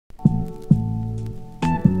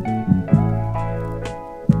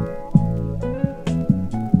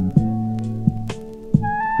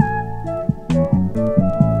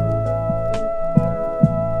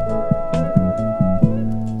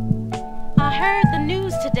heard the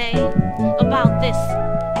news today about this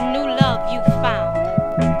new love you found.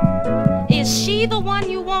 Is she the one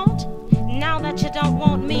you want, now that you don't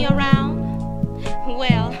want me around?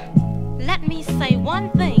 Well, let me say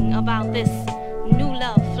one thing about this new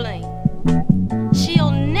love fling.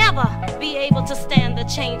 She'll never be able to stand the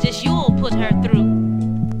changes you'll put her through.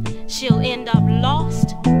 She'll end up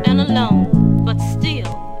lost and alone, but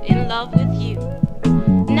still in love with you.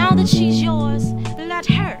 Now that she's yours, let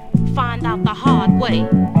her find out the hard way.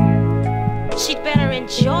 She'd better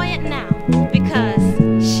enjoy it now, because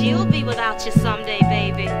she'll be without you someday,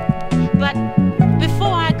 baby. But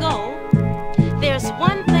before I go, there's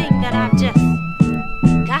one thing that I've just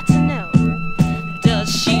got to know. Does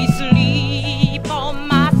she sleep on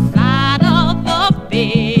my side of the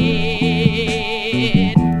bed?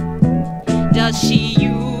 Does she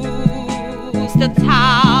use the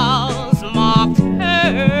towels marked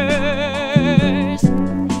hers?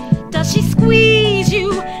 Does she squeeze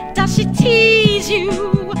you? Does she tease you?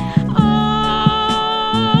 Oh,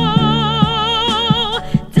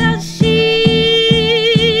 does she,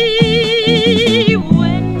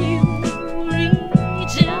 when you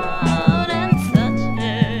reach out and touch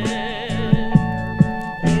her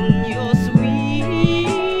in your sweet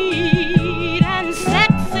and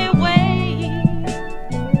sexy way,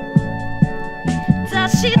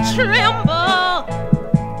 does she tremble?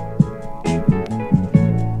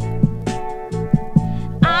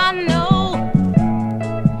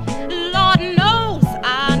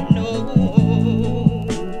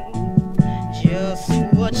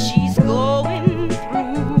 What she's going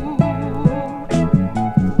through.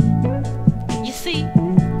 You see,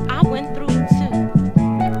 I went through it too.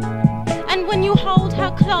 And when you hold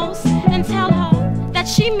her close and tell her that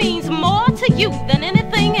she means more to you than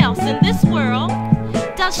anything else in this world,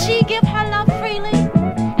 does she give her love freely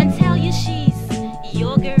and tell you she's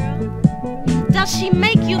your girl? Does she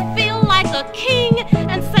make you feel like a king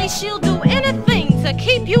and say she'll do anything to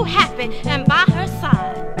keep you happy and by her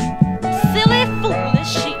side? Silly,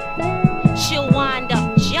 foolish she'll wind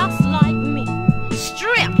up just like me,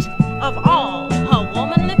 stripped of all her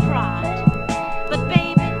womanly pride. But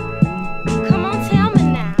baby, come on, tell me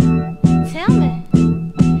now, tell me,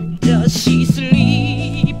 does she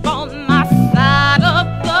sleep on my side of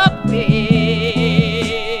the bed?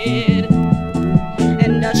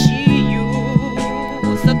 And does she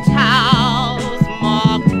use the towels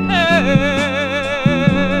marked hers?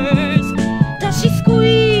 Does she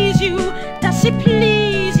squeeze you? Does she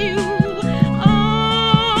please you?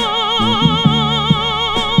 Oh,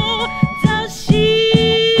 does she?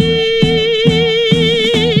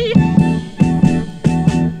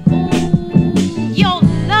 Ooh, your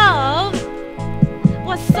love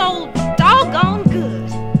was so doggone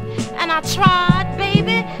good. And I tried,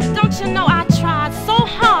 baby, don't you know I tried so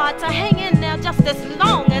hard to hang in there just as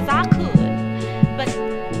long as I could. But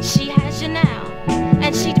she has you now,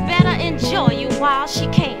 and she'd better enjoy you while she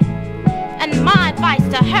can. And my advice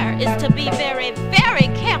to her is to be very, very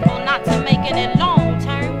careful not to make any long